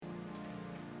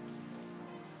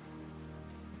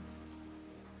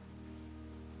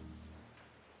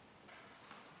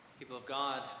People of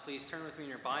God, please turn with me in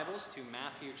your Bibles to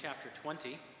Matthew chapter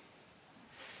 20.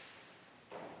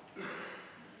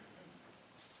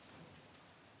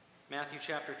 Matthew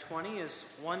chapter 20 is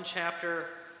one chapter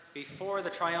before the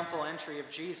triumphal entry of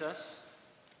Jesus.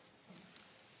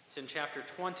 It's in chapter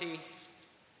 20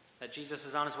 that Jesus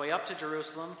is on his way up to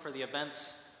Jerusalem for the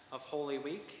events of Holy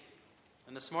Week.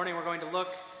 And this morning we're going to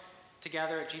look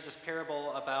together at Jesus'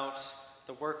 parable about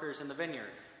the workers in the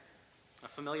vineyard. A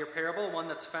familiar parable, one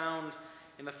that's found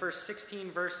in the first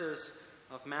 16 verses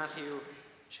of Matthew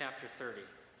chapter 30.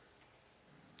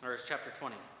 Or it's chapter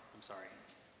 20, I'm sorry.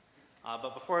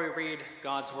 But before we read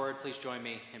God's word, please join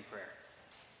me in prayer.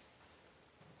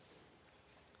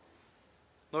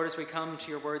 Lord, as we come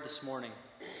to your word this morning,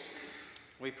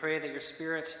 we pray that your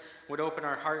Spirit would open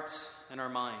our hearts and our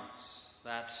minds,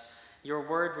 that your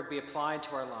word would be applied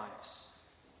to our lives,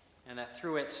 and that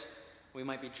through it we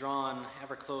might be drawn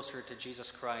ever closer to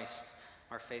Jesus Christ,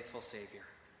 our faithful Savior.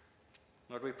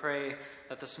 Lord, we pray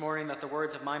that this morning that the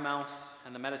words of my mouth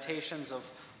and the meditations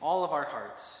of all of our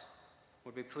hearts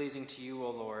would be pleasing to you, O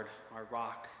Lord, our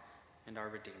rock and our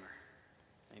Redeemer.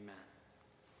 Amen.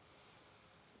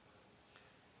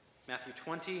 Matthew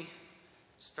 20,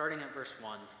 starting at verse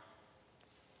 1.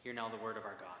 Hear now the word of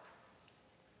our God.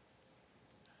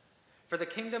 For the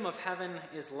kingdom of heaven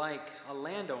is like a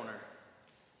landowner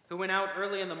who went out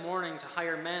early in the morning to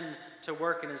hire men to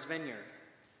work in his vineyard.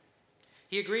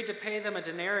 He agreed to pay them a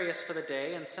denarius for the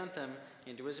day and sent them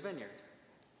into his vineyard.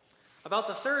 About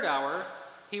the third hour,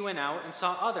 he went out and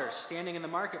saw others standing in the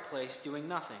marketplace doing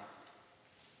nothing.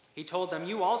 He told them,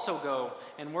 "You also go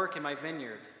and work in my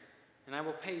vineyard, and I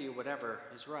will pay you whatever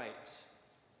is right."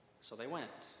 So they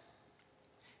went.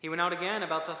 He went out again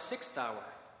about the 6th hour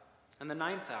and the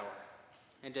 9th hour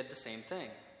and did the same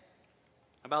thing.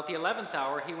 About the 11th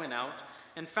hour he went out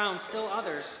and found still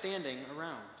others standing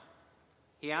around.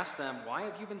 He asked them, "Why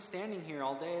have you been standing here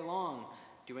all day long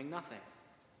doing nothing?"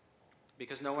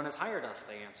 "Because no one has hired us,"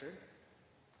 they answered.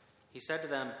 He said to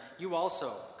them, "You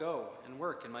also go and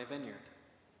work in my vineyard."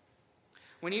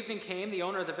 When evening came, the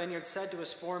owner of the vineyard said to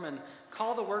his foreman,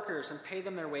 "Call the workers and pay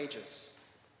them their wages,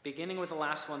 beginning with the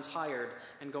last ones hired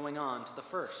and going on to the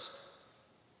first."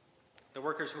 The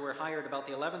workers who were hired about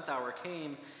the 11th hour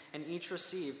came, and each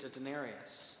received a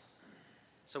denarius.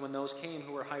 So when those came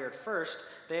who were hired first,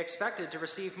 they expected to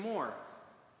receive more,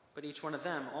 but each one of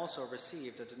them also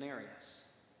received a denarius.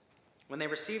 When they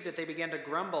received it, they began to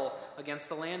grumble against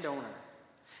the landowner.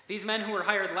 "These men who were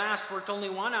hired last worked only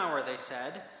 1 hour," they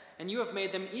said, "and you have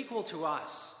made them equal to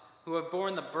us, who have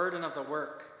borne the burden of the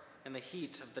work and the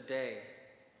heat of the day."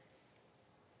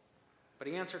 But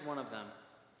he answered one of them,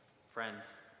 "Friend,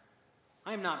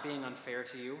 I am not being unfair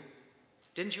to you.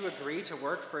 Didn't you agree to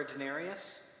work for a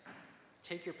denarius?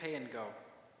 Take your pay and go.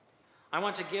 I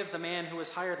want to give the man who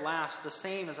was hired last the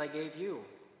same as I gave you.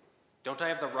 Don't I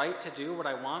have the right to do what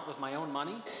I want with my own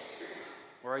money?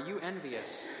 Or are you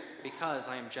envious because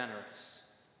I am generous?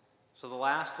 So the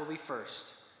last will be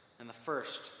first, and the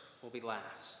first will be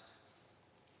last."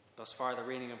 Thus far, the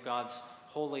reading of God's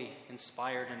holy,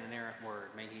 inspired, and inerrant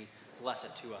word. May he bless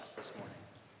it to us this morning.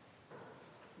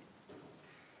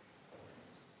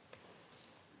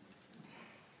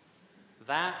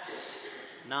 That's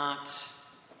not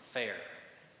fair.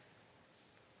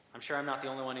 I'm sure I'm not the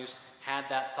only one who's had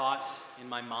that thought in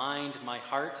my mind, my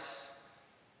heart.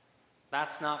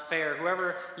 That's not fair.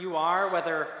 Whoever you are,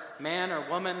 whether man or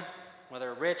woman,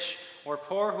 whether rich or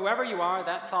poor, whoever you are,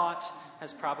 that thought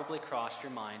has probably crossed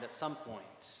your mind at some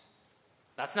point.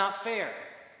 That's not fair.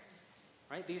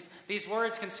 Right? These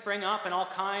words can spring up in all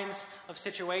kinds of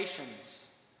situations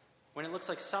when it looks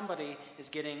like somebody is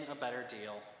getting a better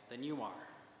deal than you are.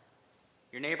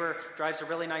 Your neighbor drives a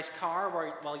really nice car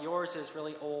while yours is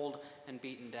really old and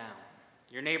beaten down.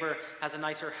 Your neighbor has a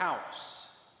nicer house.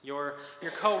 Your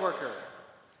coworker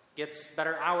gets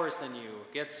better hours than you,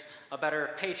 gets a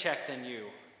better paycheck than you,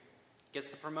 gets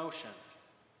the promotion.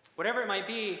 Whatever it might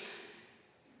be,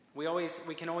 we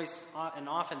can always and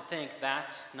often think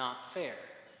that's not fair.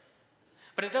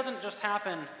 But it doesn't just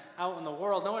happen out in the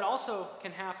world. No, it also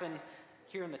can happen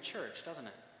here in the church, doesn't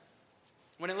it?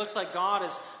 When it looks like God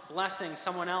is blessing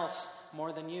someone else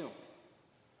more than you.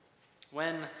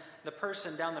 When the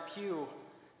person down the pew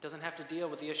doesn't have to deal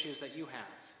with the issues that you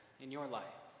have in your life.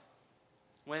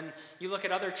 When you look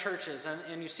at other churches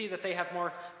and you see that they have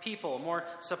more people, more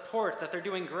support, that they're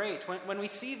doing great. When we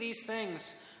see these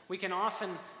things, we can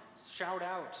often shout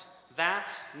out,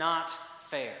 "That's not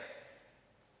fair."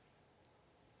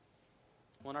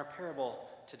 Well, in our parable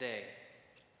today,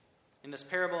 in this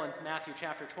parable in Matthew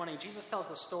chapter 20, Jesus tells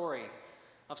the story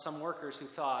of some workers who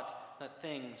thought that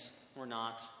things were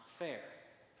not fair.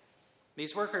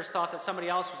 These workers thought that somebody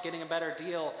else was getting a better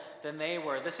deal than they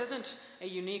were. This isn't a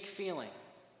unique feeling.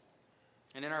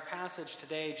 And in our passage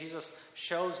today, Jesus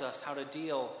shows us how to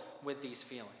deal with these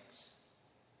feelings.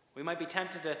 We might be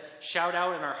tempted to shout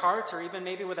out in our hearts or even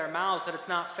maybe with our mouths that it's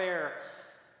not fair.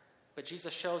 But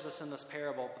Jesus shows us in this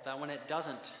parable that when it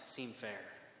doesn't seem fair,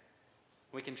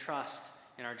 we can trust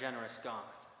in our generous God.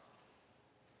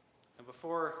 And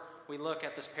before we look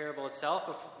at this parable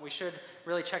itself, we should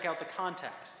really check out the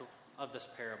context of this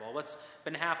parable. What's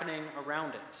been happening around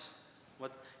it?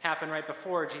 What happened right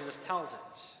before Jesus tells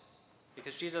it?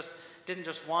 Because Jesus didn't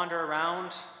just wander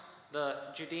around the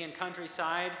Judean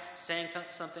countryside saying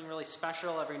something really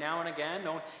special every now and again.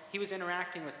 No, he was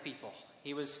interacting with people.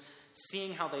 He was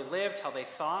seeing how they lived, how they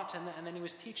thought, and then he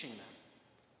was teaching them.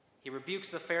 He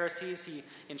rebukes the Pharisees. He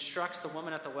instructs the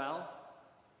woman at the well.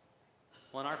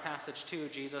 Well, in our passage too,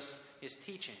 Jesus is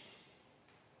teaching.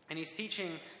 And he's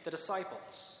teaching the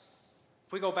disciples.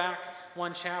 If we go back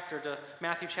one chapter to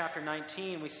Matthew chapter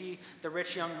 19, we see the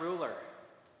rich young ruler.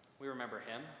 We remember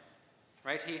him,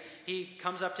 right? He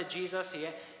comes up to Jesus.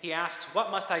 He asks,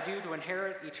 "What must I do to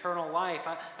inherit eternal life?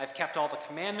 I've kept all the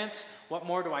commandments. What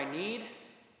more do I need?"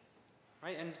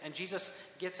 Right? And Jesus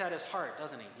gets at his heart,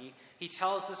 doesn't he? He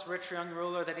tells this rich young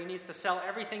ruler that he needs to sell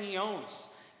everything he owns,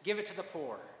 give it to the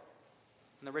poor.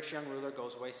 And the rich young ruler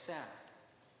goes away sad.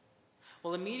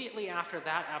 Well, immediately after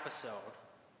that episode,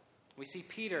 we see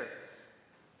Peter.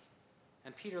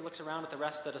 And Peter looks around at the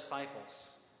rest of the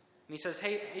disciples. And he says,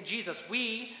 hey Jesus,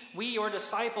 we your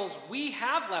disciples, we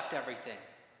have left everything.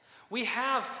 We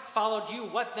have followed you.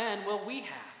 What then will we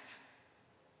have?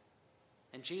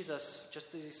 And Jesus,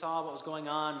 just as he saw what was going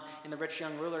on in the rich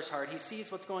young ruler's heart, he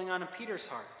sees what's going on in Peter's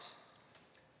heart.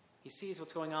 He sees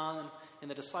what's going on in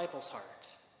the disciples' heart.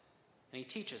 And he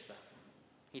teaches them.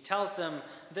 He tells them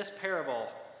this parable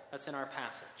that's in our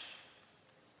passage.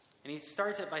 And he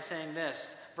starts it by saying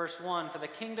this, verse 1, "For the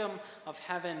kingdom of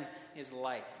heaven is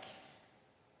like."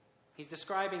 He's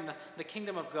describing the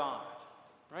kingdom of God,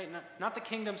 right? Not the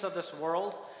kingdoms of this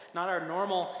world, not our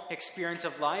normal experience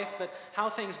of life, but how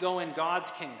things go in God's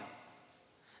kingdom.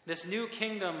 This new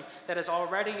kingdom that is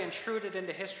already intruded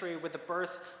into history with the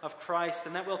birth of Christ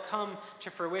and that will come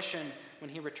to fruition when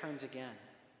he returns again.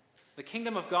 The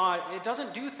kingdom of God, it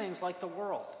doesn't do things like the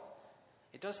world.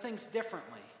 It does things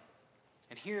differently.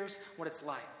 And here's what it's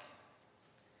like.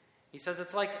 He says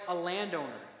it's like a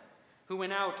landowner who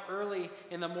went out early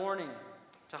in the morning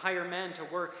to hire men to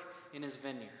work in his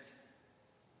vineyard.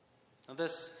 Now,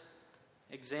 this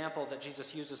example that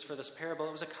Jesus uses for this parable,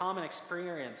 it was a common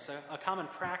experience, a common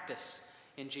practice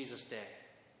in Jesus' day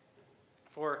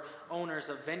for owners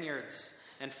of vineyards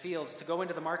and fields to go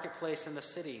into the marketplace in the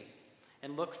city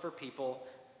and look for people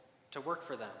to work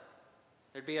for them.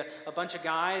 There'd be a bunch of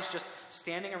guys just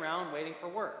standing around waiting for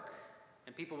work.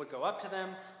 And people would go up to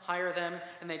them, hire them,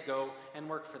 and they'd go and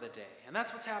work for the day. And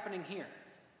that's what's happening here.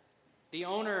 The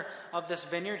owner of this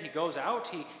vineyard, he goes out,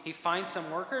 he finds some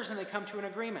workers, and they come to an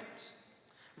agreement.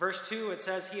 Verse 2, it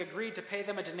says, he agreed to pay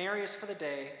them a denarius for the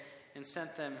day and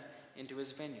sent them into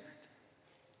his vineyard.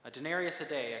 A denarius a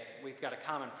day. We've got a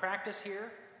common practice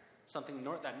here, something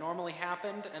that normally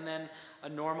happened, and then a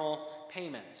normal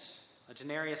payment. A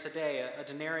denarius a day. A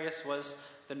denarius was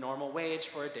the normal wage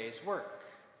for a day's work.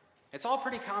 It's all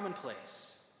pretty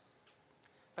commonplace.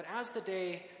 But as the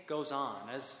day goes on,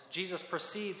 as Jesus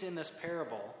proceeds in this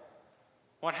parable,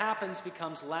 what happens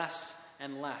becomes less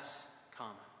and less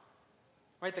common.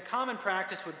 Right? The common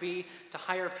practice would be to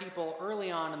hire people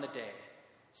early on in the day,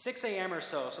 6 a.m. or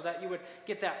so that you would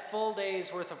get that full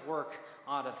day's worth of work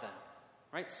out of them.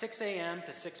 Right? 6 a.m.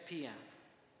 to 6 p.m.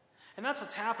 And that's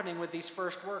what's happening with these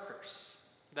first workers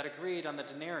that agreed on the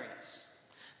denarius.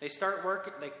 They start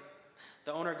work.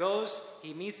 The owner goes,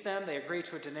 he meets them, they agree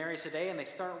to a denarius a day, and they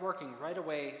start working right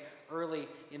away early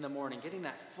in the morning, getting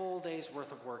that full day's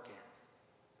worth of work in.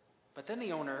 But then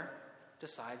the owner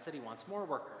decides that he wants more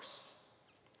workers.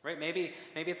 Right? Maybe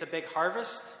it's a big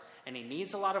harvest, and he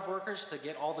needs a lot of workers to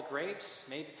get all the grapes.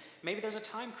 Maybe there's a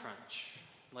time crunch,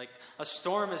 like a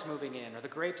storm is moving in, or the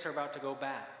grapes are about to go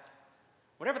bad.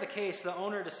 Whatever the case, the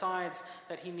owner decides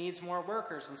that he needs more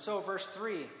workers. And so, verse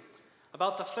 3,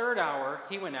 about the third hour,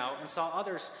 he went out and saw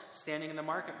others standing in the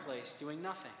marketplace doing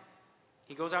nothing.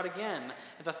 He goes out again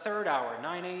at the third hour,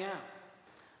 9 a.m.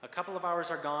 A couple of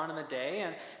hours are gone in the day,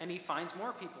 and he finds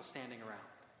more people standing around.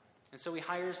 And so he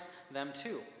hires them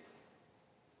too.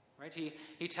 Right?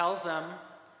 He tells them,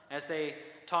 as they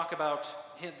talk about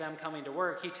them coming to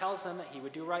work, he tells them that he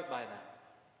would do right by them.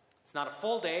 It's not a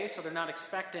full day, so they're not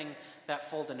expecting that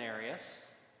full denarius.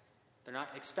 They're not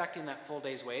expecting that full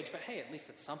day's wage, but hey, at least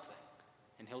it's something.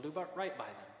 And he'll do right by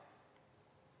them.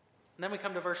 And then we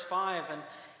come to verse 5, and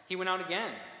he went out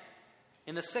again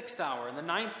in the 6th hour, in the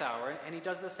 9th hour, and he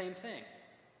does the same thing.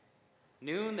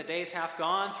 Noon, the day's half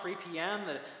gone. 3 p.m.,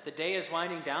 the day is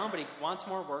winding down, but he wants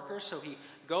more workers, so he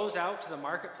goes out to the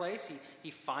marketplace.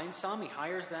 He finds some, he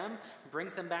hires them,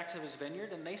 brings them back to his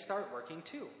vineyard, and they start working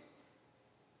too.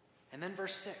 And then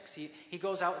verse 6, he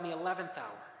goes out in the 11th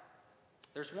hour.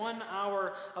 There's 1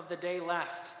 hour of the day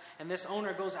left, and this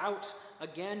owner goes out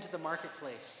again to the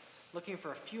marketplace, looking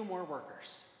for a few more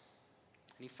workers.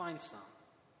 And he finds some.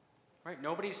 Right?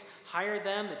 Nobody's hired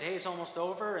them. The day is almost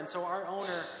over, and so our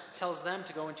owner tells them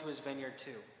to go into his vineyard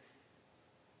too.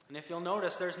 And if you'll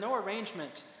notice, there's no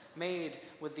arrangement made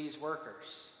with these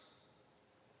workers,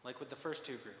 like with the first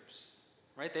two groups.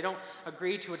 Right? They don't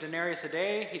agree to a denarius a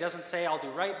day. He doesn't say, I'll do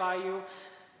right by you.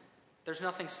 There's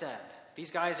nothing said. These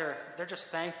guys they're just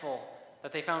thankful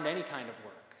that they found any kind of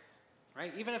work.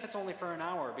 Right? Even if it's only for an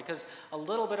hour, because a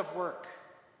little bit of work,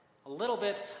 a little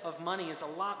bit of money is a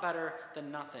lot better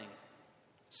than nothing.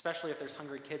 Especially if there's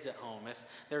hungry kids at home, if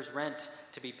there's rent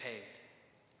to be paid.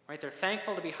 Right? They're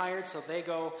thankful to be hired, so they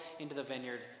go into the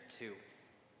vineyard too.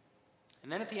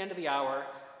 And then at the end of the hour,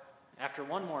 after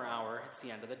 1 more hour, it's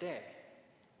the end of the day.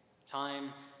 Time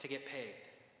to get paid.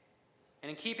 And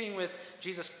in keeping with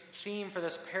Jesus' theme for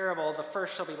this parable, the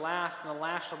first shall be last and the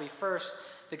last shall be first,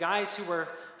 the guys who were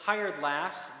hired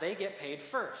last, they get paid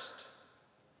first.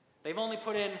 They've only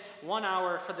put in 1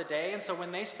 hour for the day, and so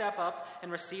when they step up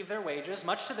and receive their wages,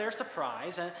 much to their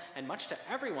surprise, and much to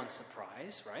everyone's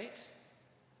surprise, right?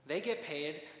 They get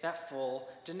paid that full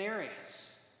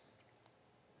denarius.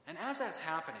 And as that's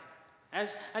happening,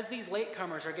 as these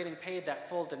latecomers are getting paid that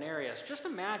full denarius, just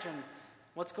imagine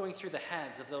what's going through the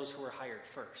heads of those who were hired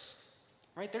first.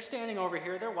 Right? They're standing over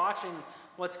here, they're watching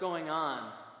what's going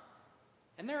on,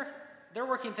 and they're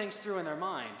working things through in their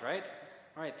mind, right?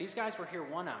 All right, these guys were here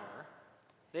 1 hour.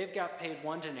 They've got paid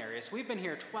 1 denarius. We've been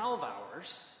here 12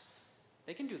 hours.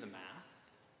 They can do the math.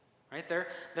 Right?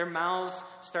 Their mouths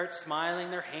start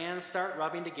smiling. Their hands start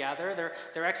rubbing together.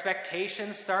 Their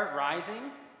expectations start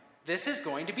rising. This is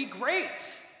going to be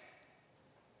great.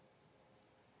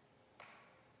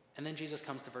 And then Jesus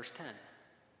comes to verse 10.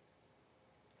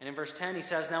 And in verse 10 he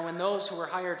says, Now when those who were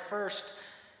hired first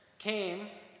came,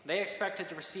 they expected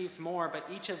to receive more, but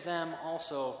each of them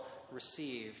also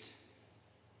received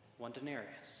 1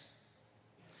 denarius.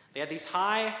 They had these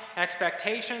high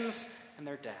expectations, and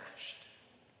they're dashed.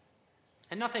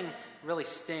 And nothing really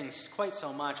stings quite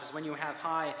so much as when you have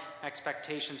high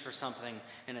expectations for something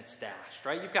and it's dashed,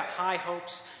 right? You've got high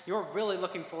hopes, you're really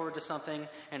looking forward to something,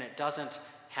 and it doesn't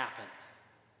happen.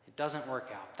 It doesn't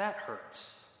work out. That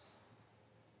hurts.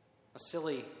 A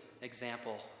silly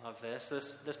example of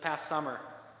this past summer,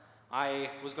 I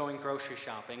was going grocery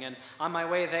shopping, and on my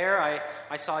way there,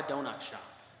 I saw a donut shop.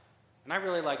 And I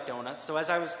really like donuts, so as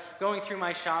I was going through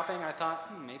my shopping, I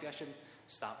thought, maybe I should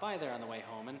stop by there on the way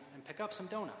home and pick up some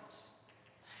donuts.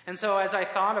 And so as I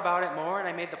thought about it more and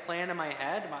I made the plan in my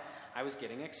head, I was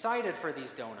getting excited for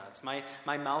these donuts.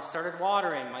 My mouth started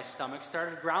watering, my stomach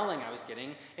started growling. I was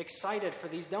getting excited for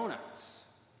these donuts.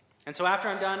 And so after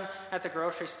I'm done at the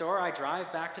grocery store, I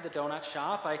drive back to the donut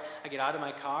shop. I get out of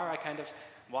my car, I kind of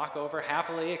walk over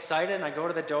happily, excited, and I go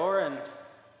to the door, and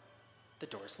the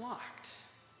door's locked.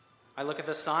 I look at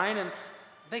the sign, and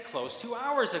they closed 2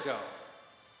 hours ago.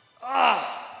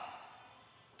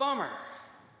 Bummer.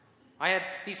 I had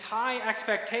these high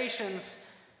expectations,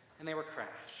 and they were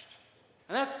crashed.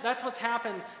 And that's what's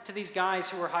happened to these guys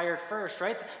who were hired first,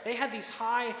 right? They had these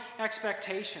high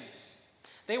expectations.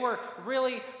 They were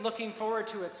really looking forward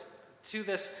to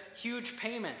this huge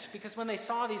payment, because when they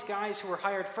saw these guys who were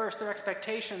hired first, their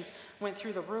expectations went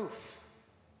through the roof.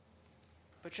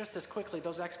 But just as quickly,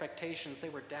 those expectations, they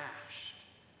were dashed,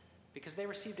 because they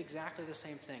received exactly the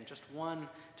same thing, just 1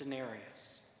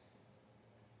 denarius.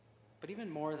 But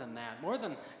even more than that, more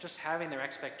than just having their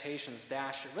expectations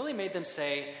dashed, it really made them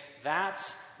say,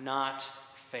 that's not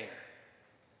fair.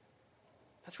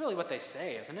 That's really what they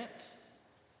say, isn't it?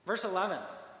 Verse 11,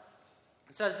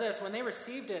 it says this, when they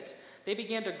received it, they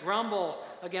began to grumble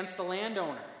against the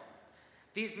landowner.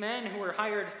 These men who were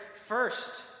hired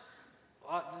first,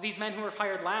 these men who were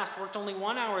hired last worked only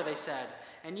 1 hour, they said,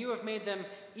 and you have made them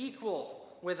equal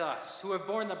with us, who have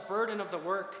borne the burden of the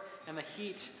work and the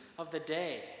heat of the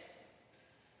day.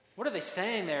 What are they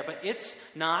saying there? But it's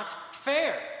not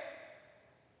fair.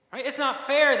 Right? It's not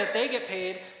fair that they get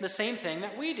paid the same thing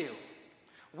that we do.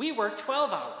 We work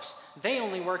 12 hours. They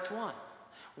only worked 1.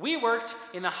 We worked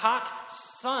in the hot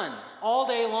sun all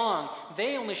day long.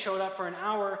 They only showed up for an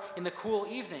hour in the cool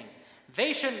evening.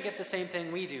 They shouldn't get the same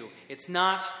thing we do. It's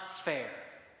not fair.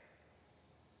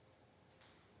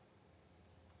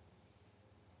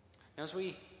 As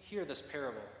we hear this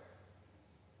parable,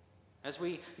 as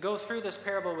we go through this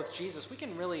parable with Jesus, we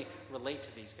can really relate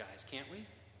to these guys, can't we?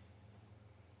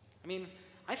 I mean,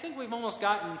 I think we've almost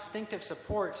got instinctive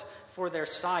support for their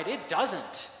side. It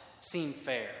doesn't seem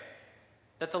fair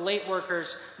that the late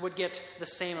workers would get the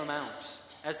same amount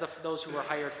as those who were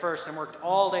hired first and worked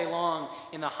all day long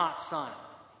in the hot sun.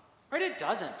 Right? It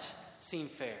doesn't seem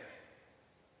fair.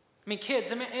 I mean,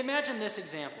 kids, imagine this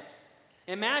example.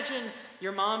 Imagine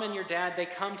your mom and your dad, they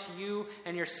come to you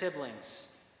and your siblings,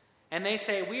 and they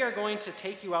say, we are going to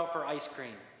take you out for ice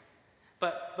cream.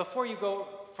 But before you go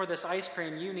for this ice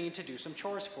cream, you need to do some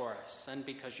chores for us. And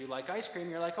because you like ice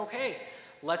cream, you're like, okay,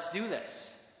 let's do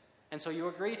this. And so you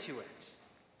agree to it.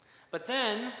 But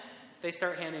then they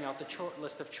start handing out the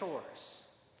list of chores.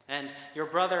 And your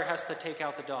brother has to take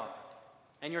out the dog.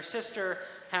 And your sister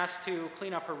has to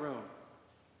clean up her room.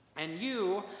 And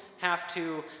you have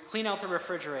to clean out the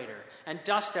refrigerator and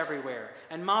dust everywhere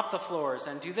and mop the floors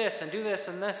and do this and do this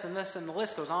and this and this, and the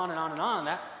list goes on and on and on.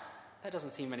 That doesn't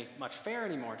seem much fair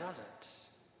anymore, does it?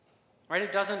 Right?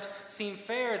 It doesn't seem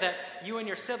fair that you and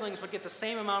your siblings would get the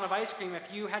same amount of ice cream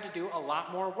if you had to do a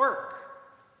lot more work.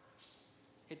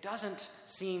 It doesn't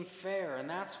seem fair, and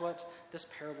that's what this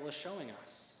parable is showing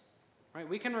us. Right?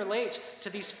 We can relate to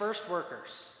these first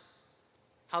workers,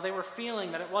 how they were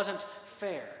feeling that it wasn't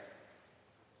fair.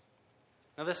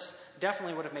 Now, this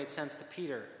definitely would have made sense to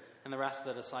Peter and the rest of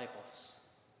the disciples,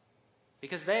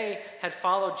 because they had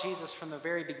followed Jesus from the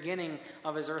very beginning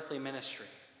of his earthly ministry.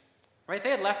 Right?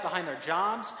 They had left behind their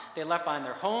jobs, they had left behind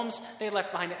their homes, they had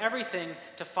left behind everything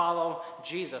to follow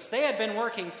Jesus. They had been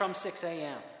working from 6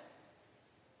 a.m.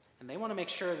 And they want to make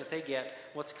sure that they get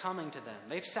what's coming to them.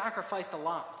 They've sacrificed a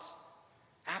lot.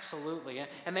 Absolutely.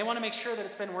 And they want to make sure that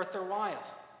it's been worth their while.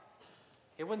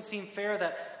 It wouldn't seem fair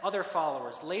that other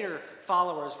followers, later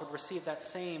followers, would receive that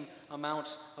same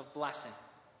amount of blessing.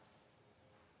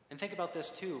 And think about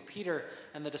this too. Peter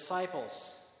and the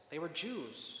disciples, they were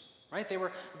Jews, right? They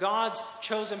were God's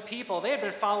chosen people. They had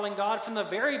been following God from the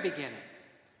very beginning.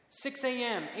 6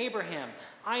 a.m., Abraham,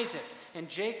 Isaac, and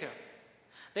Jacob.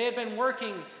 They had been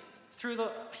working through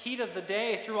the heat of the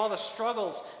day, through all the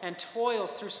struggles and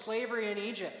toils, through slavery in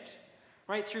Egypt,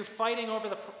 right? Through fighting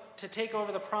to take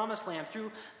over the promised land,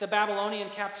 through the Babylonian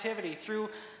captivity, through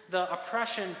the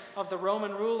oppression of the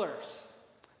Roman rulers.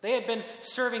 They had been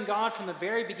serving God from the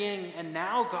very beginning, and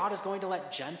now God is going to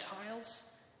let Gentiles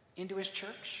into his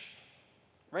church.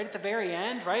 Right at the very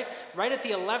end, right at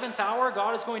the 11th hour,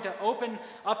 God is going to open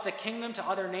up the kingdom to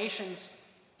other nations.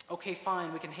 Okay,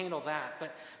 fine, we can handle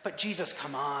that. But Jesus,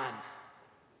 come on.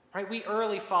 Right? We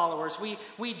early followers,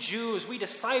 we Jews, we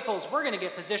disciples, we're going to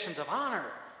get positions of honor,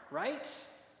 right?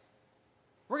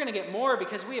 We're going to get more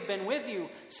because we have been with you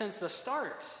since the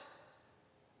start.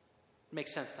 It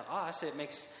makes sense to us. It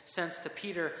makes sense to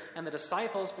Peter and the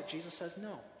disciples, but Jesus says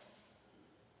no.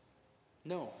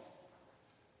 No.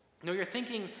 No, you're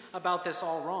thinking about this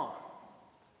all wrong.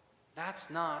 That's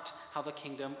not how the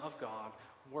kingdom of God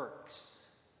works.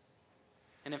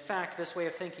 And in fact, this way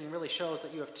of thinking really shows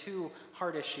that you have two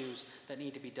heart issues that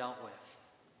need to be dealt with.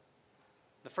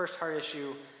 The first heart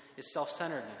issue is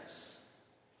self-centeredness.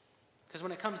 Because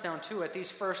when it comes down to it,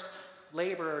 these first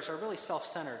laborers are really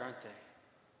self-centered, aren't they?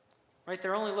 Right?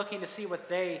 They're only looking to see what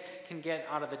they can get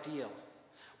out of the deal.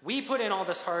 We put in all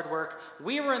this hard work,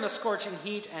 we were in the scorching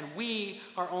heat, and we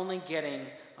are only getting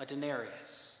a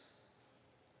denarius.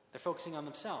 They're focusing on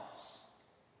themselves.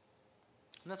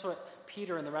 And that's what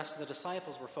Peter and the rest of the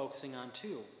disciples were focusing on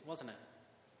too, wasn't it?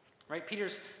 Right?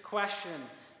 Peter's question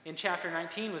in chapter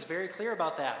 19 was very clear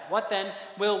about that. What then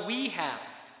will we have?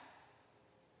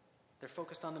 They're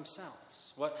focused on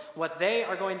themselves, what they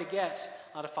are going to get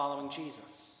out of following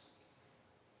Jesus.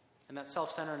 And that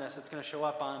self-centeredness, it's going to show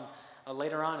up on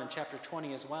later on in chapter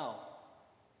 20 as well,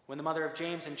 when the mother of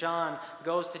James and John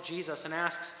goes to Jesus and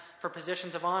asks for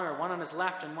positions of honor, one on his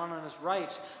left and one on his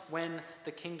right, when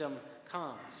the kingdom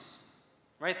comes.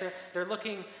 Right? They're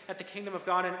looking at the kingdom of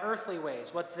God in earthly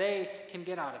ways, what they can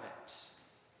get out of it.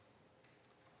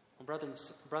 Well,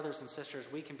 brothers and sisters,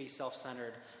 we can be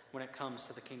self-centered when it comes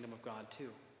to the kingdom of God too.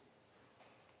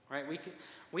 Right?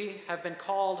 We have been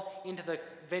called into the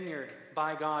vineyard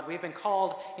by God. We've been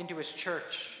called into his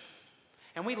church.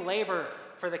 And we labor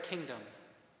for the kingdom.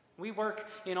 We work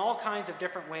in all kinds of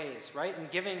different ways, right? In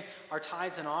giving our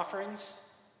tithes and offerings,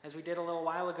 as we did a little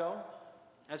while ago.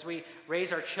 As we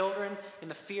raise our children in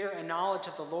the fear and knowledge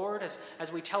of the Lord.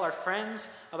 As we tell our friends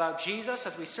about Jesus.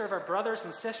 As we serve our brothers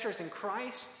and sisters in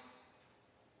Christ.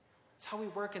 It's how we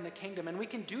work in the kingdom. And we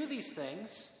can do these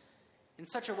things in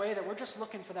such a way that we're just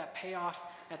looking for that payoff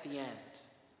at the end.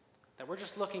 That we're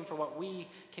just looking for what we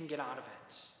can get out of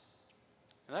it.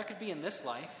 And that could be in this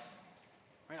life.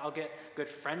 Right? I'll get good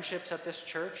friendships at this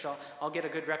church. I'll get a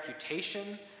good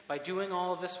reputation by doing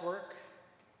all of this work.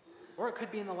 Or it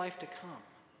could be in the life to come.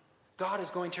 God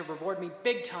is going to reward me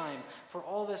big time for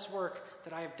all this work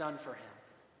that I have done for him.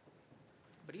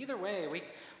 But either way,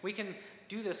 we can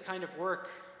do this kind of work.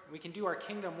 We can do our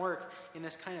kingdom work in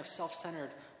this kind of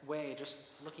self-centered way, just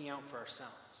looking out for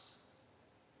ourselves.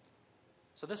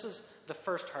 So this is the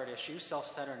first hard issue,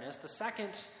 self-centeredness. The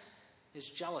second is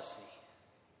jealousy.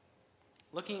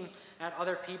 Looking at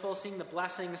other people, seeing the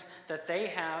blessings that they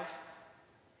have,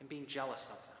 and being jealous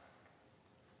of them.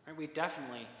 Right? We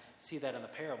definitely see that in the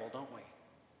parable, don't we?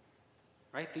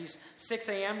 Right? These 6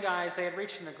 a.m. guys, they had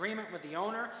reached an agreement with the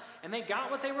owner, and they got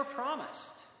what they were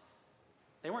promised.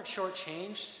 They weren't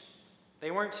shortchanged.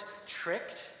 They weren't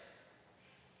tricked.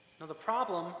 No, the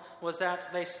problem was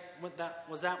that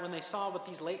when they saw what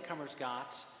these latecomers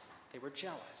got, they were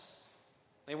jealous.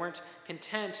 They weren't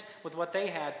content with what they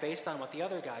had based on what the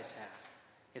other guys had.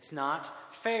 It's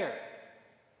not fair.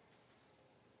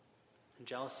 And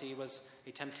jealousy was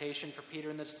a temptation for Peter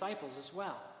and the disciples as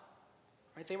well.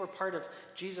 Right? They were part of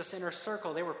Jesus' inner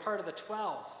circle. They were part of the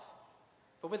 12.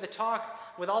 But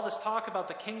with all this talk about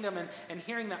the kingdom and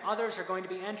hearing that others are going to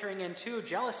be entering in too,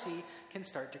 jealousy can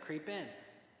start to creep in.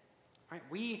 Right?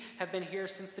 We have been here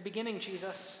since the beginning,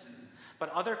 Jesus. But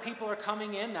other people are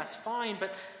coming in, that's fine,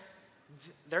 but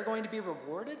they're going to be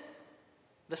rewarded?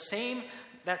 That same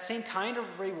kind of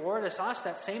reward as us,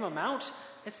 that same amount,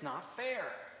 it's not fair.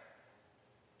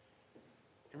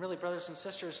 And really, brothers and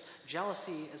sisters,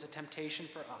 jealousy is a temptation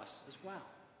for us as well.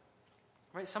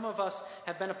 Right? Some of us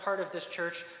have been a part of this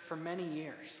church for many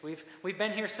years. We've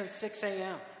been here since 6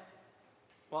 a.m.,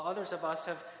 while others of us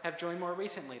have joined more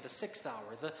recently, the 6th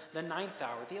hour, the 9th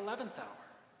hour, the 11th hour.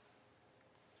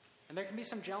 And there can be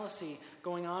some jealousy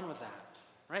going on with that.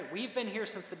 Right? We've been here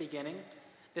since the beginning.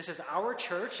 This is our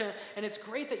church, and it's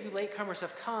great that you latecomers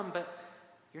have come, but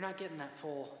you're not getting that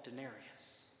full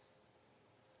denarius.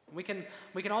 We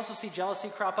can also see jealousy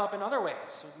crop up in other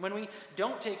ways when we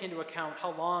don't take into account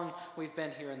how long we've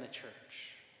been here in the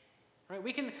church. Right?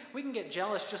 We can get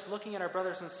jealous just looking at our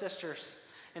brothers and sisters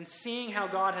and seeing how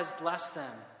God has blessed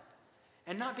them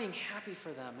and not being happy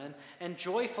for them and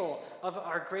joyful of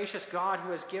our gracious God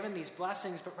who has given these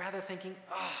blessings, but rather thinking,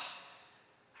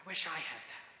 I wish I had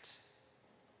that.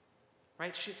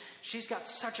 Right? She's got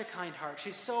such a kind heart.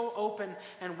 She's so open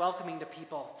and welcoming to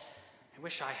people. I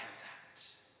wish I had that.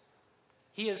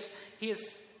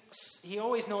 He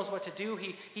always knows what to do.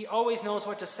 He always knows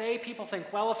what to say. People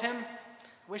think well of him.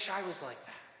 I wish I was like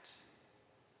that.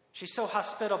 She's so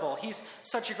hospitable. He's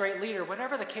such a great leader.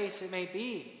 Whatever the case it may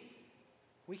be,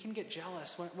 we can get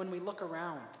jealous when we look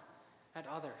around at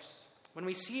others. When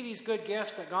we see these good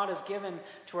gifts that God has given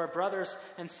to our brothers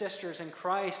and sisters in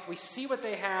Christ, we see what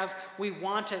they have, we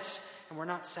want it, and we're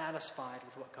not satisfied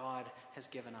with what God has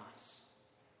given us.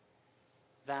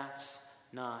 That's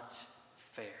not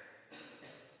fair.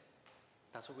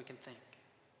 That's what we can think.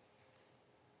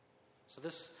 So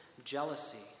this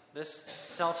jealousy, this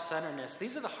self-centeredness,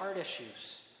 these are the hard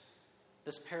issues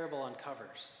this parable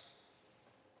uncovers.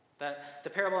 That the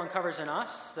parable uncovers in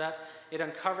us, that it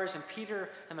uncovers in Peter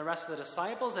and the rest of the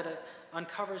disciples, that it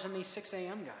uncovers in these 6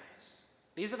 a.m. guys.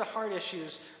 These are the hard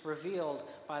issues revealed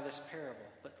by this parable.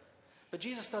 But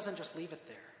Jesus doesn't just leave it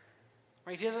there.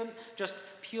 Right? He doesn't just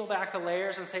peel back the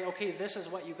layers and say, okay, this is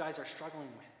what you guys are struggling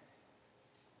with.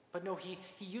 But no, he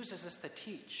uses this to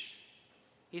teach.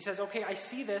 He says, okay, I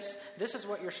see this. This is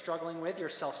what you're struggling with. You're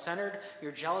self-centered.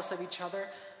 You're jealous of each other.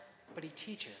 But he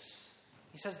teaches.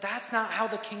 He says, that's not how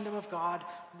the kingdom of God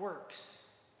works.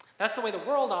 That's the way the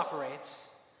world operates.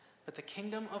 But the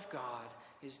kingdom of God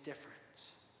is different.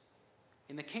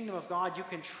 In the kingdom of God, you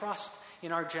can trust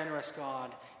in our generous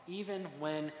God, even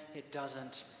when it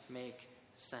doesn't make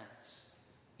sense.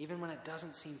 Even when it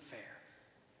doesn't seem fair.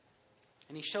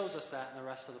 And he shows us that in the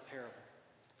rest of the parable.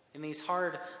 In these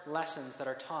hard lessons that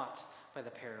are taught by the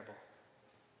parable.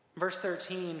 Verse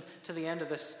 13, to the end of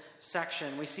this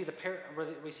section, we see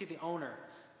the owner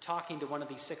talking to one of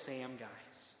these 6 a.m.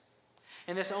 guys.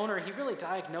 And this owner, he really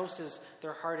diagnoses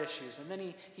their heart issues, and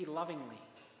then he lovingly,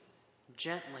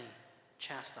 gently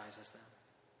chastises them.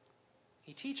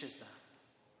 He teaches them.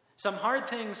 Some hard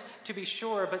things to be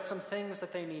sure, but some things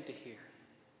that they need to hear.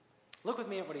 Look with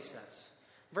me at what he says.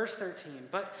 Verse 13,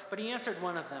 but he answered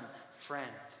one of them,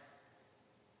 friend.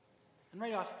 And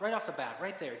right off the bat,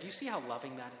 right there, do you see how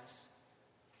loving that is?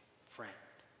 Friend.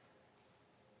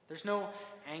 There's no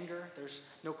anger, there's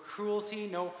no cruelty,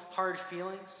 no hard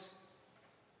feelings.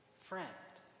 Friend.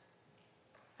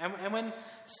 And when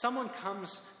someone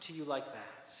comes to you like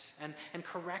that and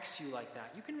corrects you like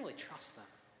that, you can really trust them.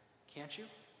 Can't you?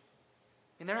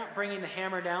 And they're not bringing the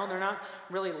hammer down. They're not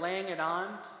really laying it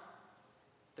on.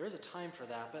 There is a time for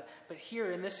that. But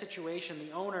here in this situation,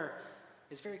 the owner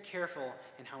is very careful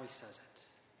in how he says it.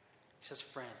 He says,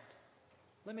 friend,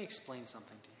 let me explain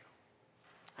something to you.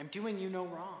 I'm doing you no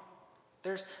wrong.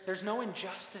 There's no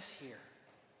injustice here.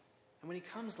 And when he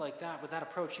comes like that, with that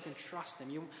approach, you can trust him.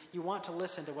 You want to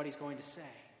listen to what he's going to say.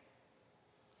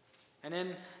 And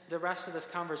in the rest of this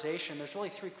conversation, there's really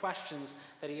 3 questions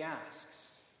that he asks.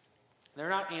 They're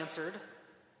not answered.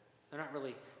 They're not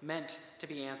really meant to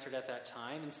be answered at that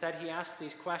time. Instead, he asks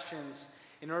these questions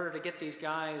in order to get these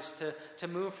guys to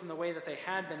move from the way that they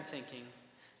had been thinking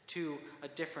to a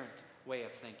different way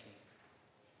of thinking.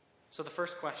 So the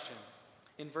first question,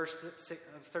 in verse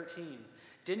 13,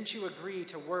 didn't you agree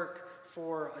to work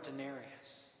for a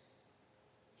denarius?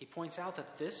 He points out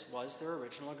that this was their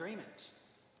original agreement.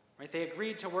 Right? They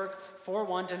agreed to work for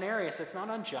 1 denarius. It's not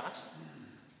unjust.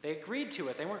 They agreed to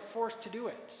it. They weren't forced to do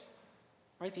it.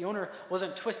 Right? The owner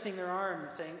wasn't twisting their arm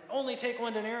and saying, only take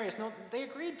 1 denarius. No, they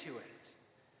agreed to it.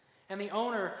 And the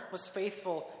owner was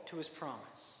faithful to his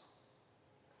promise.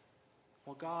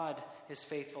 Well, God is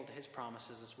faithful to his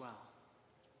promises as well.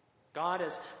 God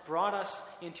has brought us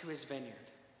into his vineyard.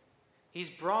 He's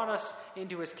brought us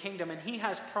into his kingdom, and he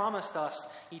has promised us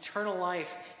eternal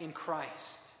life in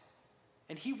Christ.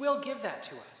 And he will give that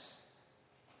to us.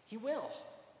 He will.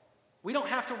 We don't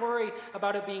have to worry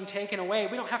about it being taken away.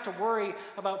 We don't have to worry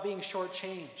about being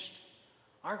shortchanged.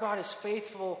 Our God is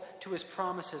faithful to his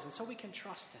promises, and so we can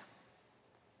trust him.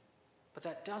 But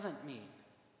that doesn't mean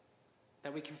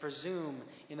that we can presume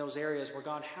in those areas where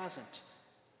God hasn't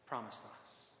promised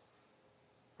us.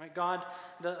 Right? God,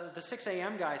 the 6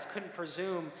 a.m. guys couldn't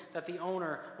presume that the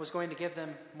owner was going to give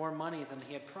them more money than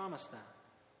he had promised them.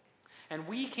 And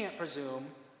we can't presume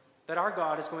that our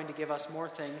God is going to give us more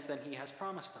things than he has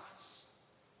promised us.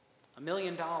 $1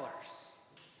 million,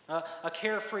 a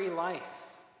carefree life,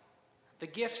 the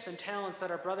gifts and talents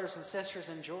that our brothers and sisters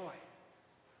enjoy.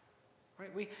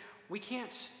 Right? We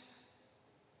can't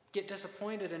get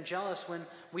disappointed and jealous when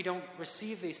we don't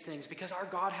receive these things because our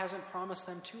God hasn't promised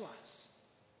them to us.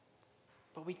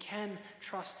 But we can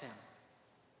trust him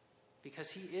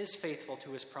because he is faithful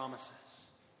to his promises.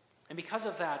 And because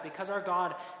of that, because our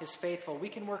God is faithful, we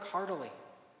can work heartily.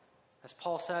 As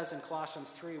Paul says in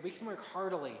Colossians 3, we can work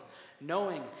heartily,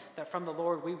 knowing that from the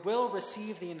Lord we will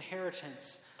receive the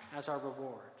inheritance as our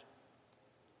reward.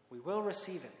 We will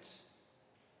receive it.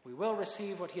 We will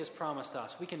receive what he has promised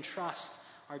us. We can trust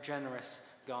our generous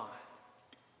God.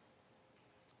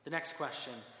 The next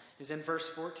question is in verse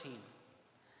 14. It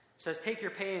says, take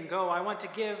your pay and go. I want to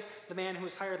give the man who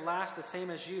was hired last the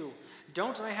same as you.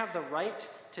 Don't I have the right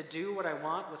to do what I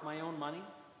want with my own money?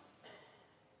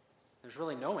 There's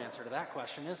really no answer to that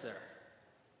question, is there?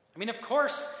 I mean, of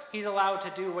course he's allowed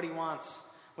to do what he wants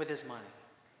with his money.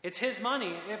 It's his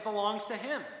money. It belongs to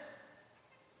him.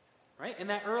 Right? In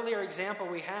that earlier example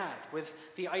we had with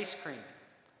the ice cream,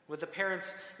 with the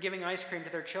parents giving ice cream to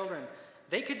their children,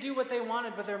 they could do what they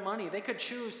wanted with their money. They could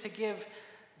choose to give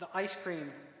the ice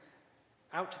cream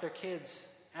out to their kids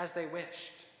as they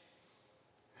wished.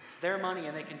 It's their money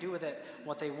and they can do with it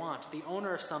what they want. The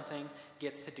owner of something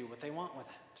gets to do what they want with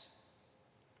it.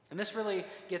 And this really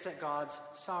gets at God's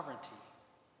sovereignty.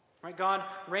 Right? God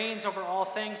reigns over all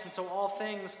things, and so all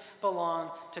things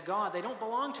belong to God. They don't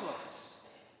belong to us.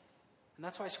 And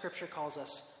that's why Scripture calls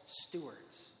us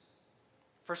stewards.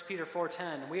 1 Peter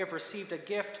 4:10, we have received a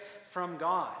gift from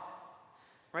God.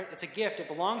 Right? It's a gift. It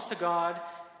belongs to God,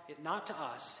 not to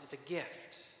us. It's a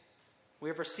gift. We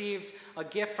have received a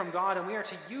gift from God, and we are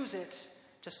to use it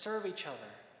to serve each other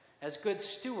as good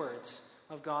stewards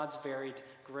of God's varied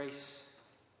grace.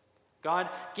 God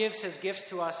gives his gifts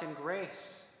to us in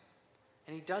grace,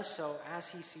 and he does so as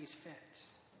he sees fit.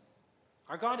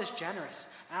 Our God is generous,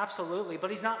 absolutely,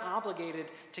 but he's not obligated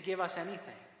to give us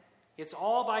anything. It's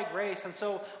all by grace, and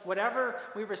so whatever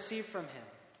we receive from him,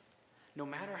 no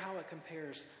matter how it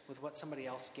compares with what somebody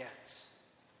else gets,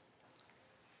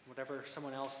 whatever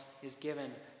someone else is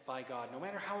given by God, no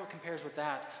matter how it compares with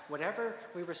that, whatever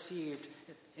we received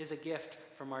is a gift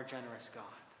from our generous God.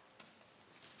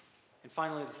 And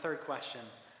finally, the third question,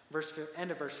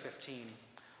 end of verse 15.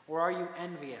 Or are you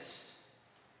envious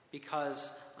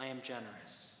because I am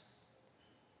generous?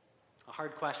 A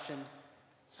hard question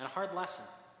and a hard lesson.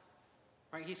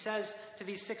 Right? He says to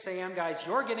these 6 a.m. guys,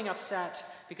 you're getting upset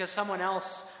because someone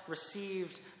else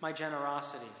received my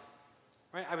generosity.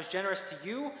 Right? I was generous to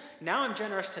you, now I'm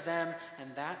generous to them,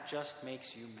 and that just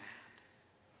makes you mad.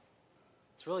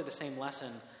 It's really the same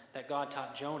lesson that God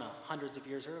taught Jonah hundreds of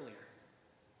years earlier.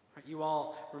 You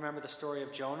all remember the story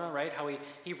of Jonah, right? How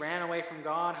he ran away from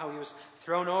God, how he was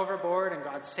thrown overboard, and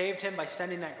God saved him by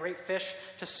sending that great fish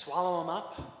to swallow him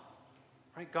up.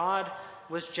 Right? God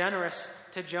was generous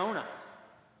to Jonah.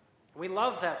 We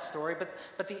love that story,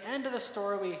 but the end of the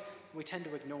story we tend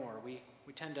to ignore. We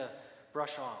tend to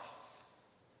brush off.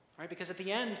 Right? Because at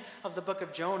the end of the book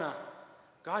of Jonah,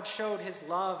 God showed his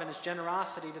love and his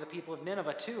generosity to the people of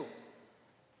Nineveh too.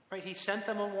 Right? He sent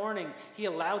them a warning. He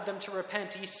allowed them to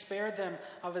repent. He spared them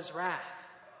of his wrath.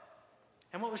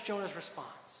 And what was Jonah's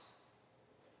response?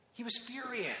 He was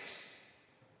furious.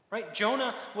 Right?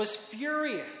 Jonah was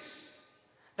furious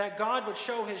that God would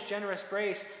show his generous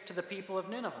grace to the people of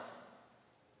Nineveh.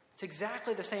 It's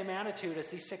exactly the same attitude as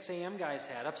these 6 a.m. guys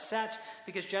had, upset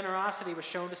because generosity was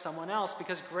shown to someone else,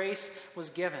 because grace was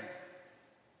given.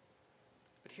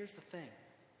 But here's the thing.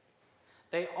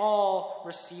 They all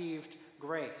received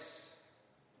grace,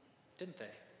 didn't they?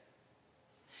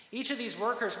 Each of these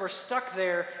workers were stuck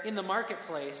there in the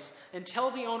marketplace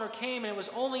until the owner came, and it was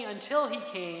only until he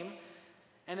came,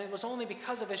 and it was only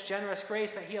because of his generous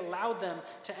grace that he allowed them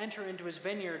to enter into his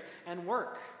vineyard and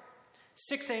work.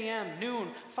 6 a.m., noon,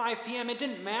 5 p.m., it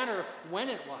didn't matter when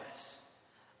it was.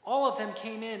 All of them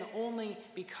came in only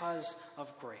because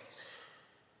of grace.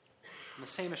 And the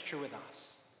same is true with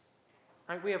us.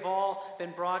 Right? We have all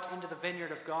been brought into the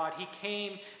vineyard of God. He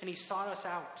came and he sought us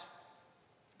out.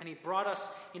 And he brought us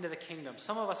into the kingdom.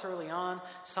 Some of us early on,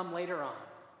 some later on.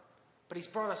 But he's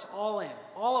brought us all in,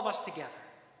 all of us together.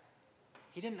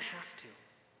 He didn't have to.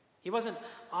 He wasn't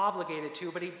obligated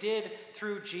to, but he did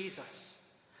through Jesus.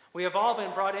 We have all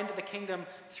been brought into the kingdom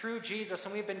through Jesus,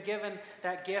 and we've been given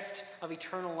that gift of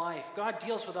eternal life. God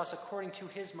deals with us according to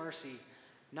his mercy,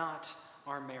 not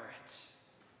our merit.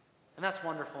 And that's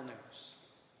wonderful news.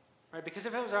 Right? Because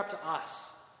if it was up to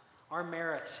us, our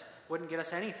merit wouldn't get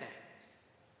us anything.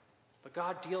 But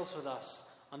God deals with us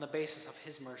on the basis of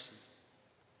his mercy,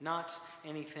 not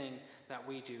anything that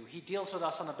we do. He deals with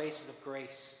us on the basis of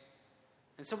grace.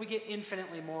 And so we get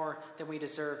infinitely more than we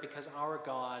deserve because our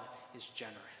God is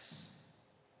generous.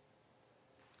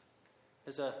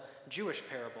 There's a Jewish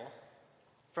parable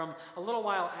from a little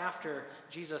while after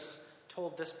Jesus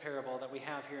told this parable that we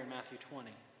have here in Matthew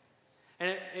 20.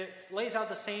 And it lays out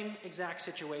the same exact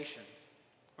situation.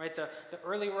 Right? The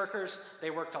early workers,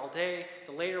 they worked all day.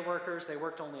 The later workers, they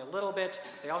worked only a little bit.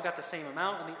 They all got the same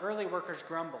amount, and the early workers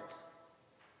grumbled.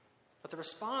 But the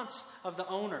response of the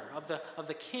owner, of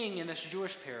the king in this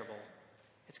Jewish parable,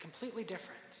 it's completely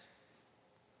different.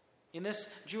 In this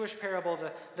Jewish parable,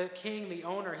 the king, the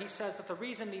owner, he says that the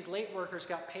reason these late workers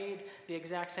got paid the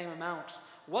exact same amount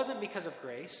wasn't because of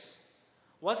grace,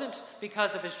 wasn't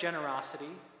because of his generosity,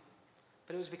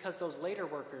 but it was because those later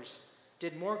workers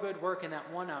did more good work in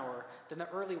that 1 hour than the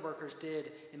early workers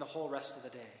did in the whole rest of the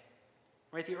day.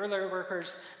 Right? The earlier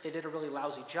workers, they did a really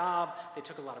lousy job, they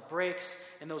took a lot of breaks,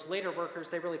 and those later workers,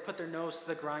 they really put their nose to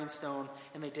the grindstone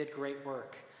and they did great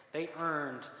work. They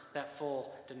earned that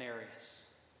full denarius.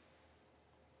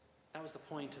 That was the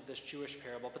point of this Jewish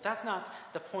parable, but that's not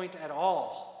the point at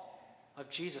all of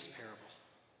Jesus' parable.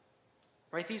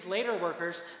 Right? These later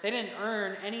workers, they didn't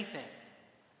earn anything.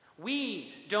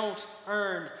 We don't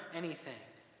earn anything.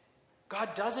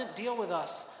 God doesn't deal with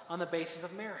us on the basis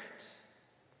of merit.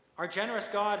 Our generous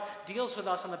God deals with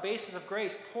us on the basis of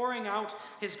grace, pouring out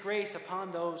his grace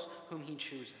upon those whom he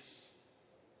chooses.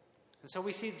 And so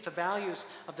we see that the values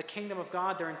of the kingdom of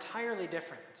God, they're entirely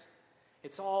different.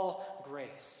 It's all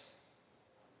grace.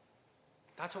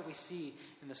 That's what we see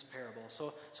in this parable.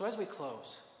 So as we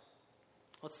close,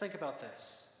 let's think about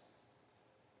this.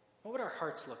 What would our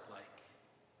hearts look like?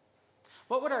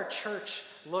 What would our church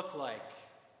look like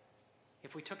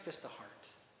if we took this to heart?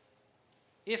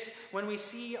 If, when we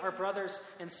see our brothers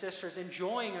and sisters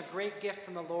enjoying a great gift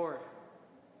from the Lord,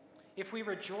 if we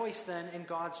rejoice then in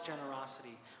God's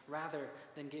generosity rather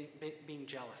than being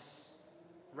jealous,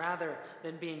 rather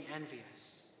than being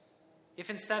envious, if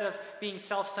instead of being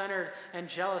self-centered and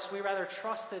jealous, we rather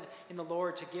trusted in the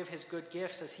Lord to give his good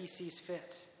gifts as he sees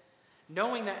fit,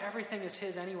 knowing that everything is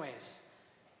his anyways,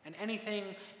 and anything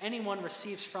anyone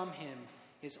receives from him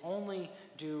is only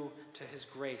due to his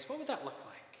grace, what would that look like?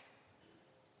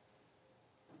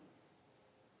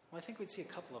 Well, I think we'd see a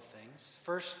couple of things.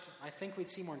 First, I think we'd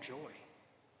see more joy.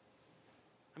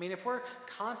 I mean, if we're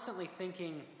constantly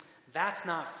thinking, that's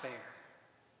not fair,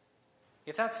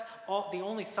 if that's the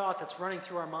only thought that's running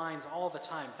through our minds all the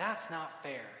time, that's not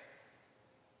fair,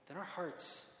 then our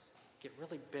hearts get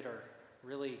really bitter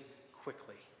really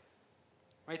quickly.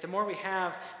 Right? The more we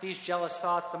have these jealous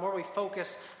thoughts, the more we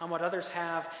focus on what others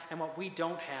have and what we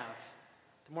don't have,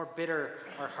 the more bitter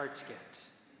our hearts get.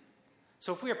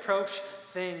 So if we approach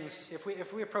things, if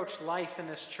we approach life in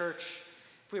this church,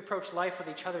 if we approach life with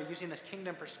each other using this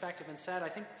kingdom perspective instead, I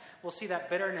think we'll see that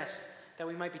bitterness that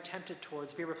we might be tempted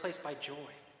towards be replaced by joy.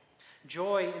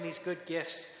 Joy in these good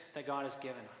gifts that God has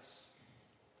given us.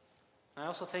 I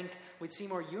also think we'd see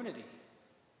more unity,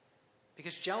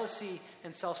 because jealousy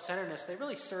and self-centeredness, they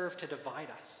really serve to divide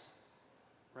us,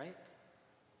 right?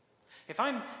 If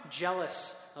I'm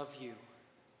jealous of you,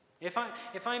 if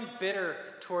I'm bitter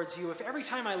towards you, if every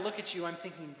time I look at you I'm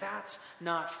thinking that's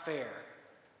not fair,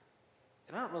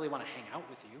 then I don't really want to hang out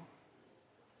with you.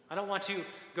 I don't want to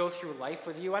go through life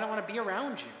with you. I don't want to be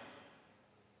around you.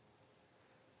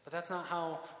 But that's not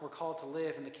how we're called to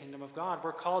live in the kingdom of God.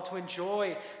 We're called to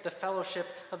enjoy the fellowship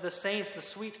of the saints, the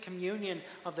sweet communion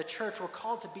of the church. We're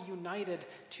called to be united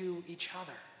to each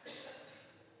other.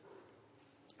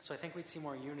 So I think we'd see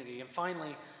more unity. And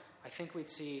finally, I think we'd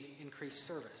see increased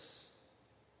service.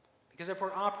 Because if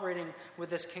we're operating with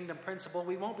this kingdom principle,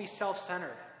 we won't be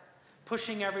self-centered,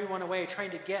 pushing everyone away,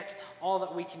 trying to get all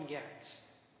that we can get.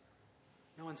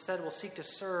 No, instead we'll seek to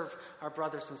serve our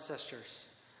brothers and sisters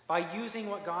by using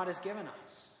what God has given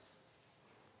us.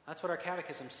 That's what our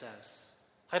catechism says.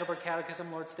 Heidelberg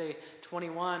Catechism, Lord's Day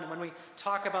 21. When we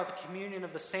talk about the communion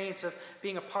of the saints, of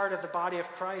being a part of the body of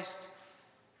Christ,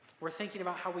 we're thinking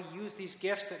about how we use these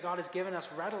gifts that God has given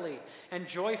us readily and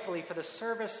joyfully for the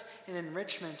service and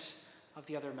enrichment of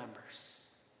the other members.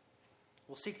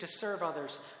 We'll seek to serve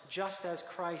others just as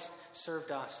Christ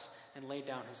served us and laid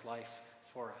down his life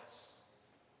for us.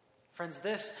 Friends,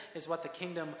 this is what the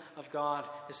kingdom of God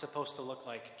is supposed to look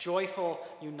like. Joyful,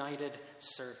 united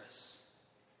service.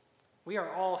 We are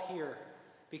all here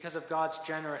because of God's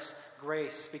generous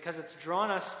grace, because it's drawn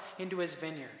us into his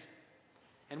vineyard.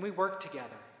 And we work together,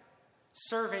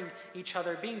 serving each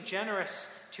other, being generous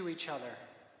to each other,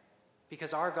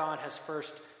 because our God has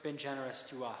first been generous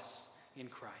to us in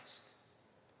Christ.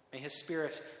 May his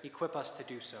Spirit equip us to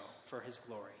do so for his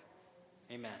glory.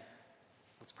 Amen.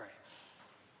 Let's pray.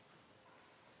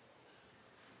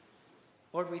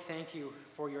 Lord, we thank you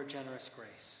for your generous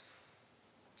grace.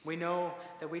 We know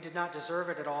that we did not deserve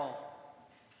it at all,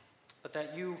 but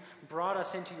that you brought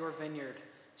us into your vineyard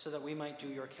so that we might do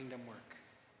your kingdom work.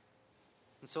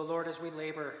 And so, Lord, as we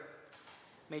labor,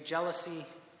 may jealousy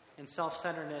and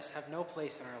self-centeredness have no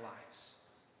place in our lives.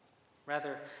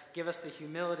 Rather, give us the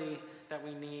humility that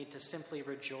we need to simply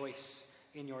rejoice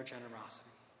in your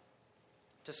generosity,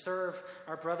 to serve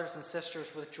our brothers and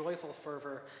sisters with joyful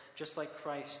fervor, just like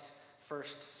Christ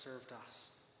first served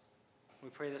us. We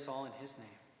pray this all in his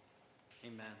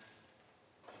name. Amen.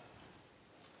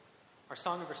 Our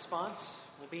song of response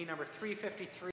will be number 353.